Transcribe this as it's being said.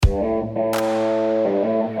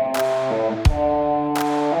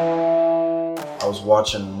was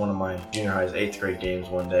watching one of my junior high's 8th grade games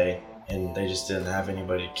one day, and they just didn't have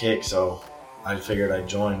anybody to kick, so I figured I'd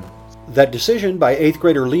join. That decision by 8th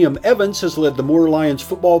grader Liam Evans has led the Moore Lions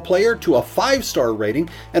football player to a 5-star rating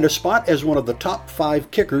and a spot as one of the top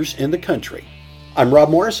 5 kickers in the country. I'm Rob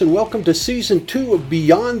Morris, and welcome to Season 2 of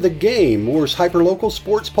Beyond the Game, Moore's hyperlocal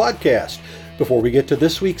sports podcast. Before we get to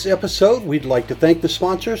this week's episode, we'd like to thank the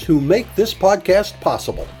sponsors who make this podcast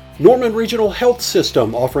possible. Norman Regional Health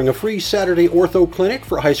System, offering a free Saturday ortho clinic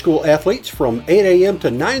for high school athletes from 8 a.m. to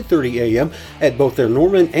 9:30 a.m. at both their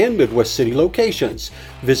Norman and Midwest City locations.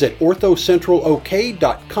 Visit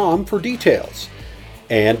orthocentralok.com for details.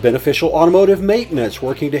 And Beneficial Automotive Maintenance,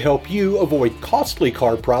 working to help you avoid costly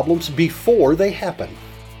car problems before they happen.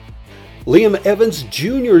 Liam Evans'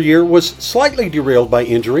 junior year was slightly derailed by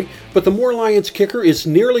injury, but the Moore Lions kicker is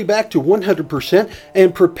nearly back to 100%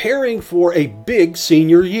 and preparing for a big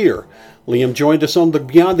senior year. Liam joined us on the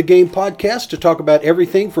Beyond the Game podcast to talk about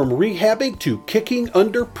everything from rehabbing to kicking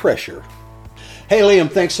under pressure. Hey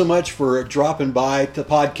Liam, thanks so much for dropping by the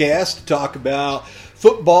podcast to talk about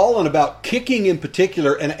football and about kicking in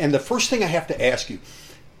particular. And the first thing I have to ask you,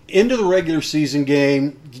 end of the regular season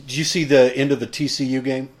game, did you see the end of the TCU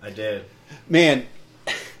game? I did. Man,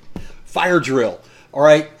 fire drill. All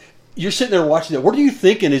right, you're sitting there watching that. What are you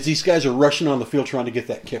thinking as these guys are rushing on the field trying to get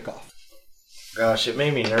that kickoff? Gosh, it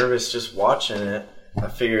made me nervous just watching it. I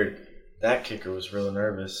figured that kicker was really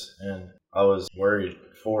nervous, and I was worried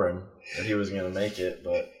for him that he wasn't going to make it.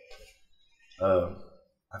 But I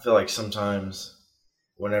feel like sometimes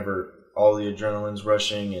whenever all the adrenaline's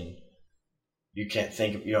rushing and you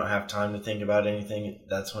don't have time to think about anything,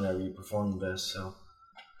 that's whenever you perform the best. So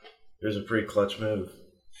it was a pretty clutch move.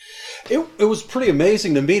 It was pretty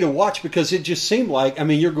amazing to me to watch because it just seemed like, I'm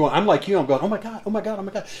like you, I'm going, oh my God.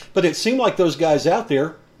 But it seemed like those guys out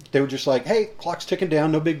there, they were just like, hey, clock's ticking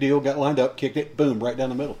down, no big deal, got lined up, kicked it, boom, right down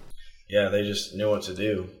the middle. Yeah, they just knew what to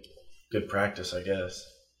do. Good practice, I guess.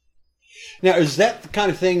 Now, is that the kind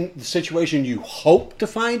of thing, the situation you hope to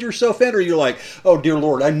find yourself in, or you're like, oh, dear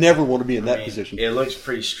Lord, I never want to be in that position? It looks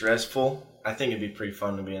pretty stressful. I think it'd be pretty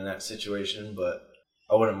fun to be in that situation, but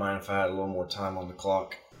I wouldn't mind if I had a little more time on the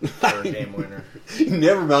clock for a game winner.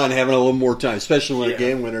 Never mind having a little more time, especially when a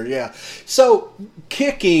game winner, yeah. So,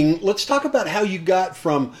 kicking, let's talk about how you got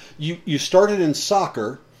from, you started in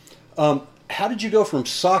soccer. How did you go from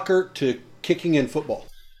soccer to kicking in football?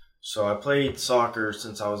 So I played soccer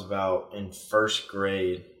since I was about in 1st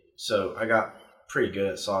grade. So I got pretty good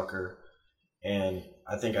at soccer, and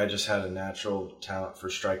I think I just had a natural talent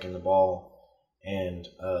for striking the ball. And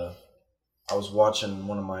I was watching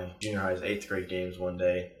one of my junior high's 8th grade games one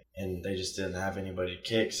day, and they just didn't have anybody to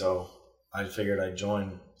kick, so I figured I'd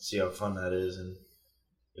join, see how fun that is, and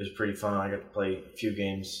it was pretty fun. I got to play a few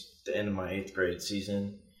games at the end of my 8th grade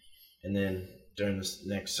season, and then during this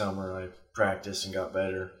next summer I practiced and got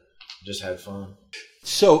better. Just had fun.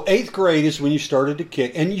 So 8th grade is when you started to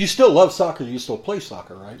kick, and you still love soccer. You still play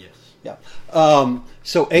soccer, right? Yes. Yeah.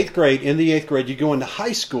 So 8th grade, in the 8th grade, you go into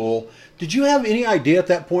high school. Did you have any idea at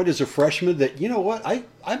that point as a freshman that, you know what, I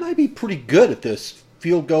might be pretty good at this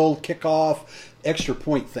field goal, kickoff, extra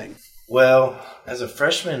point thing? Well, as a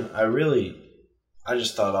freshman, I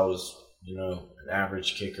just thought I was, an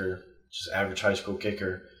average kicker, just average high school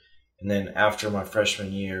kicker. And then after my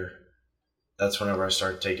freshman year, that's whenever I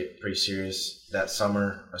started to take it pretty serious. That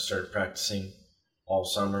summer, I started practicing all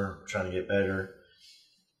summer, trying to get better.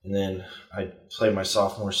 And then I played my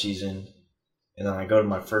sophomore season, and then I go to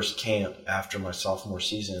my first camp after my sophomore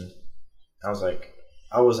season. I was like,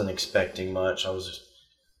 I wasn't expecting much. I was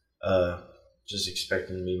just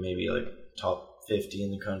expecting to be maybe like top 50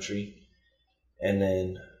 in the country. And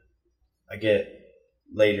then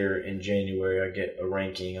later in January, I get a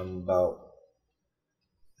ranking. I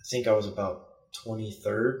think I was about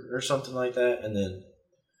 23rd or something like that, and then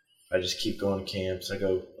I just keep going to camps. I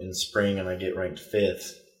go in spring and I get ranked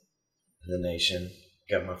 5th in the nation,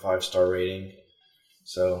 got my 5-star rating.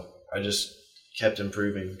 So I just kept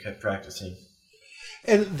improving, kept practicing.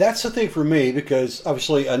 And that's the thing for me, because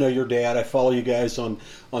obviously I know your dad, I follow you guys on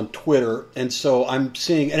Twitter, and so I'm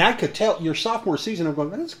seeing, and I could tell your sophomore season, I'm going,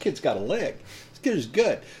 man, this kid's got a leg. Kid is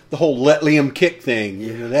good. The whole let Liam kick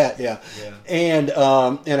thing, that, yeah. And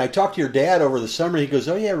I talked to your dad over the summer. He goes,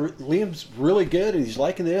 oh yeah, Liam's really good, and he's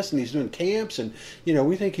liking this, and he's doing camps, and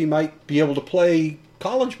we think he might be able to play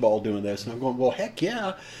college ball doing this. And I'm going, well, heck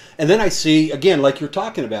yeah. And then I see again, like you're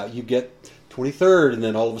talking about, you get 23rd, and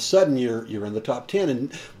then all of a sudden you're in the top 10,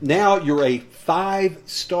 and now you're a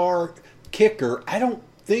 5-star kicker. I don't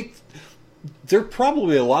think there are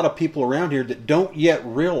probably a lot of people around here that don't yet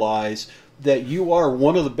realize that you are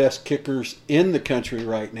one of the best kickers in the country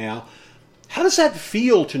right now. How does that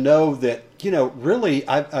feel to know that, really,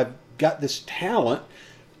 I've got this talent.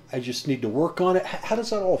 I just need to work on it. How does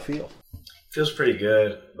that all feel? Feels pretty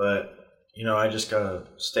good, but, I just got to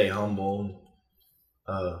stay humble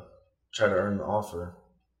and try to earn the offer.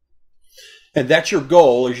 And that's your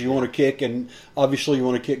goal, is you want to kick, and obviously you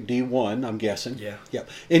want to kick D1, I'm guessing. Yeah. Yep.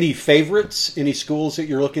 Any favorites, any schools that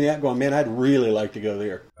you're looking at going, man, I'd really like to go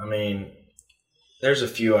there? I mean, there's a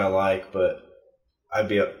few I like, but I'd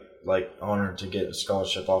be honored to get a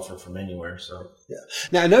scholarship offer from anywhere. So yeah.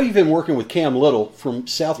 Now I know you've been working with Cam Little from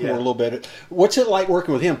Southmore Yeah. a little bit. What's it like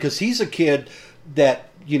working with him? Because he's a kid that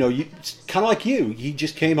kind of like you. He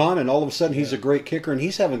just came on, and all of a sudden he's a great kicker, and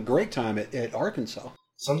he's having a great time at Arkansas.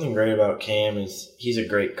 Something great about Cam is he's a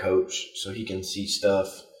great coach, so he can see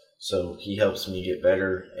stuff. So he helps me get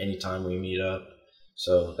better anytime we meet up.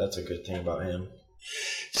 So that's a good thing about him.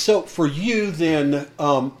 So for you then,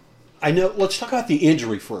 I know. Let's talk about the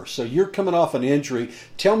injury first. So you're coming off an injury.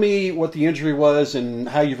 Tell me what the injury was and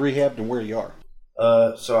how you've rehabbed and where you are.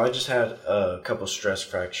 So I just had a couple stress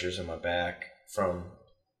fractures in my back from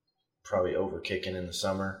probably over kicking in the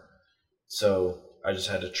summer. So I just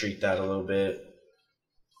had to treat that a little bit.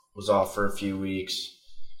 Was off for a few weeks.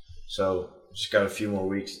 So just got a few more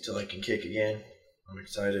weeks until I can kick again. I'm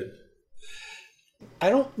excited. I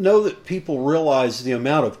don't know that people realize the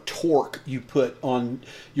amount of torque you put on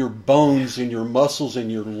your bones and your muscles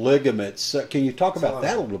and your ligaments. Can you talk about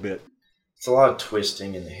that a little bit? It's a lot of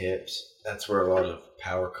twisting in the hips. That's where a lot of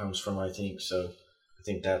power comes from, I think. So I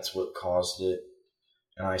think that's what caused it.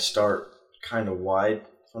 And I start kind of wide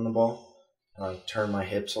from the ball. And I turn my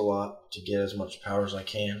hips a lot to get as much power as I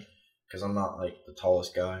can because I'm not like the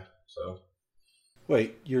tallest guy. So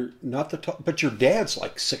wait, you're not the tall, but your dad's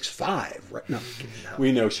like 6'5", right? No,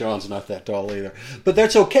 we know Sean's not that tall either. But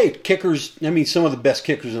that's okay. Kickers, I mean, some of the best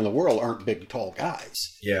kickers in the world aren't big, tall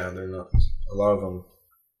guys. Yeah, they're not. A lot of them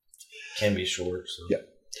can be short. So. Yeah.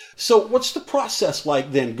 So what's the process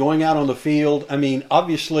like then, going out on the field? I mean,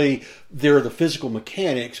 obviously there are the physical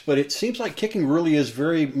mechanics, but it seems like kicking really is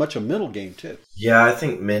very much a mental game too. Yeah, I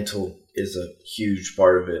think mental is a huge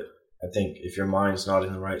part of it. I think if your mind's not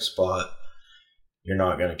in the right spot, you're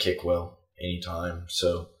not going to kick well anytime.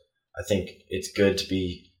 So I think it's good to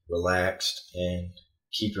be relaxed and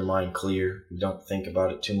keep your mind clear. You don't think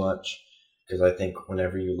about it too much, because I think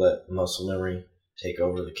whenever you let muscle memory take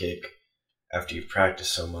over the kick, after you've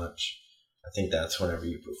practiced so much, I think that's whenever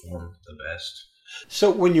you perform the best.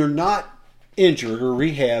 So when you're not injured or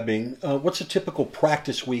rehabbing, what's a typical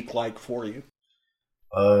practice week like for you?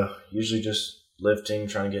 Usually just lifting,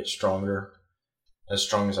 trying to get stronger, as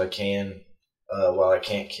strong as I can while I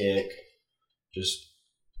can't kick. Just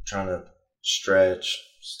trying to stretch,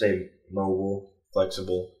 stay mobile,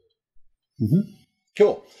 flexible. Mm-hmm.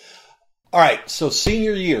 Cool. All right, so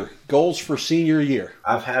senior year, goals for senior year.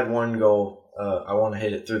 I've had one goal. I want to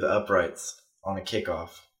hit it through the uprights on a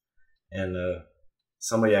kickoff. And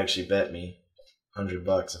somebody actually bet me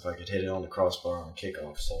 $100 if I could hit it on the crossbar on a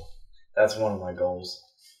kickoff. So that's one of my goals.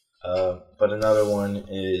 But another one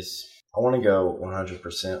is I want to go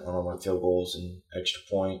 100% on all my field goals and extra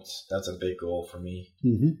points. That's a big goal for me.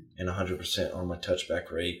 Mm-hmm. And 100% on my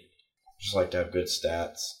touchback rate. Just like to have good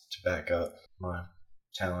stats to back up my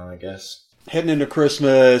talent, I guess. Heading into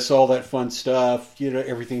Christmas, all that fun stuff,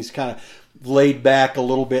 everything's kind of laid back a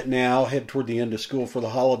little bit now, head toward the end of school for the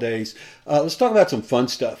holidays. Let's talk about some fun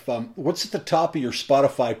stuff. What's at the top of your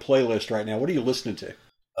Spotify playlist right now? What are you listening to?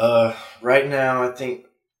 Right now, I think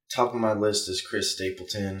top of my list is Chris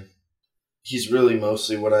Stapleton. He's really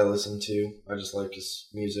mostly what I listen to. I just like his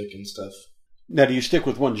music and stuff. Now, do you stick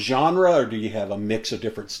with one genre, or do you have a mix of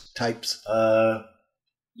different types?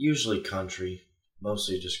 Usually country.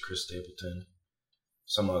 Mostly just Chris Stapleton.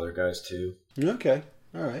 Some other guys too. Okay.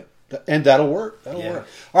 All right. And that'll work. That'll work.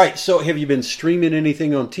 All right. So have you been streaming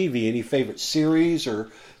anything on TV? Any favorite series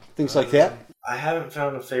or things like that? I haven't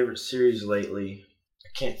found a favorite series lately. I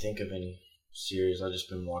can't think of any series. I've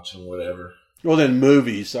just been watching whatever. Well, then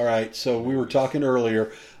movies. All right. So we were talking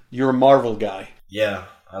earlier. You're a Marvel guy. Yeah.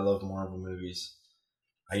 I love Marvel movies.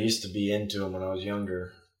 I used to be into them when I was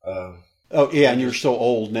younger. Oh, yeah, and you're so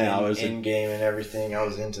old now. Endgame and everything. I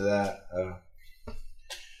was into that.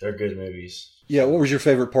 They're good movies. Yeah, what was your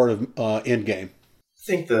favorite part of Endgame? I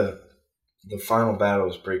think the final battle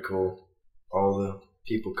was pretty cool. All the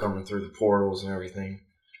people coming through the portals and everything.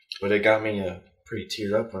 But it got me pretty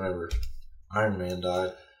teared up whenever Iron Man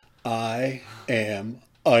died. I am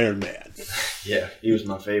Iron Man. Yeah, he was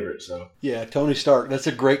my favorite. So yeah, Tony Stark. That's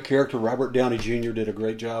a great character. Robert Downey Jr. did a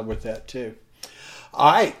great job with that too. All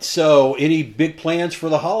right, so any big plans for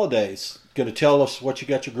the holidays? Going to tell us what you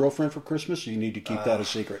got your girlfriend for Christmas, or you need to keep that a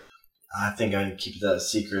secret? I think I keep that a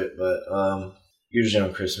secret, but usually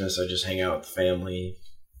on Christmas I just hang out with the family,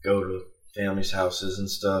 go to family's houses and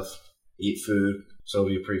stuff, eat food. So it'll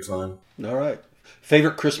be pretty fun. All right.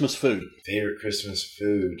 Favorite Christmas food? Favorite Christmas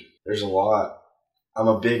food? There's a lot. I'm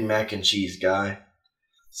a big mac and cheese guy,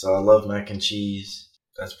 so I love mac and cheese.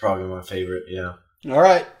 That's probably my favorite, yeah. All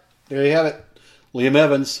right. There you have it. Liam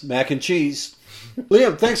Evans, mac and cheese.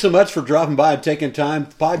 Liam, thanks so much for dropping by and taking time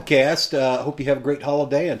to the podcast. Hope you have a great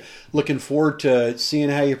holiday and looking forward to seeing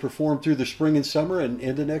how you perform through the spring and summer and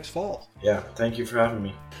into next fall. Yeah, thank you for having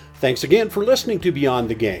me. Thanks again for listening to Beyond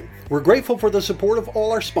the Game. We're grateful for the support of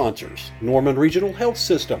all our sponsors. Norman Regional Health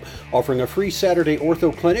System, offering a free Saturday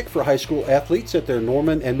ortho clinic for high school athletes at their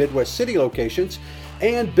Norman and Midwest City locations,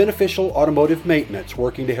 and Beneficial Automotive Maintenance,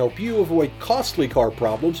 working to help you avoid costly car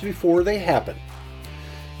problems before they happen.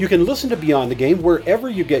 You can listen to Beyond the Game wherever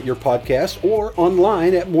you get your podcasts or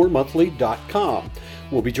online at moremonthly.com.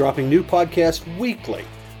 We'll be dropping new podcasts weekly.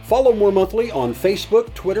 Follow More Monthly on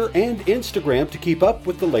Facebook, Twitter, and Instagram to keep up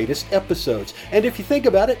with the latest episodes. And if you think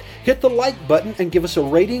about it, hit the like button and give us a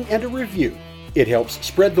rating and a review. It helps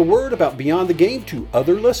spread the word about Beyond the Game to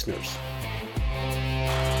other listeners.